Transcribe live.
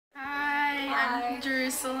Hi. I'm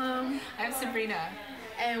Jerusalem, I'm Sebrina.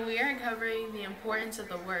 and we are covering the importance of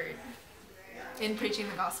the Word. In preaching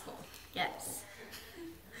the gospel. Yes.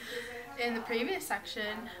 In the previous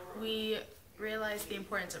section, we realized the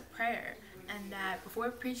importance of prayer, and that before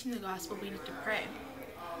preaching the gospel, we need to pray.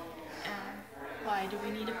 And why do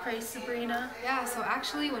we need to pray, Sebrina? Yeah, so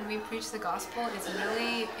actually when we preach the gospel, it's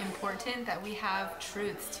really important that we have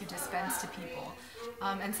truths to dispense to people.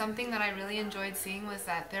 And something that I really enjoyed seeing was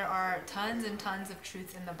that there are tons and tons of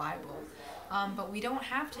truths in the Bible. But we don't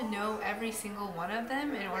have to know every single one of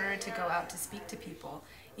them in order to go out to speak to people.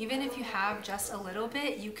 Even if you have just a little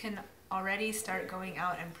bit, you can already start going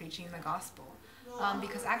out and preaching the gospel.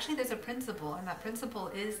 Because actually there's a principle, and that principle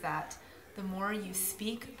is that the more you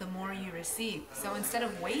speak, the more you receive. So instead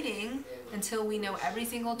of waiting until we know every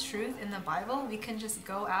single truth in the Bible, we can just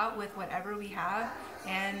go out with whatever we have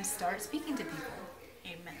and start speaking to people.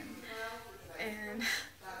 Amen.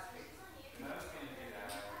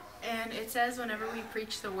 And it says whenever we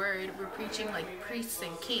preach the word, we're preaching like priests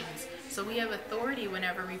and kings. So we have authority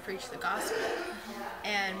whenever we preach the gospel.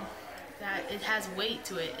 And that it has weight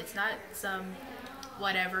to it. It's not some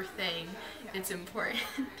whatever thing. It's important.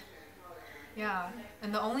 Yeah,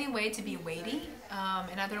 and the only way to be weighty,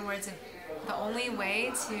 in other words, the only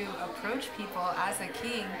way to approach people as a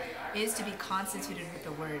king is to be constituted with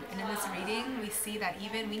the word. And in this reading, we see that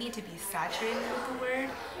even we need to be saturated with the word,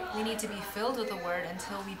 we need to be filled with the word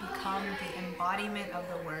until we become the embodiment of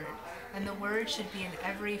the word. And the word should be in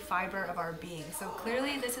every fiber of our being. So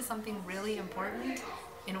clearly this is something really important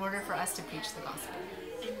in order for us to preach the gospel.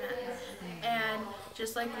 Amen. And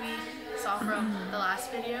just like we saw from the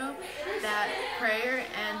last video, that prayer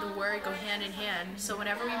and the word go hand in hand. So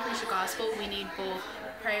whenever we preach the gospel, we need both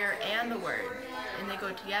prayer and the word, and they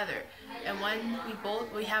go together. And when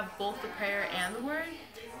we have both the prayer and the word,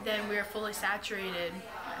 then we are fully saturated,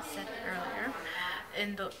 as I said earlier,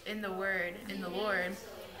 in the word, in the Lord,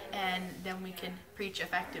 and then we can preach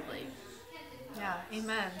effectively. Yeah,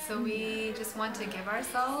 amen. So we just want to give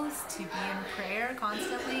ourselves to be in prayer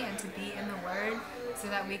constantly and to be in the Word so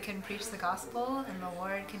that we can preach the gospel and the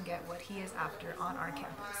Lord can get what He is after on our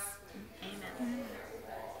campus. Amen.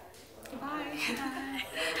 Goodbye.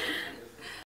 Bye.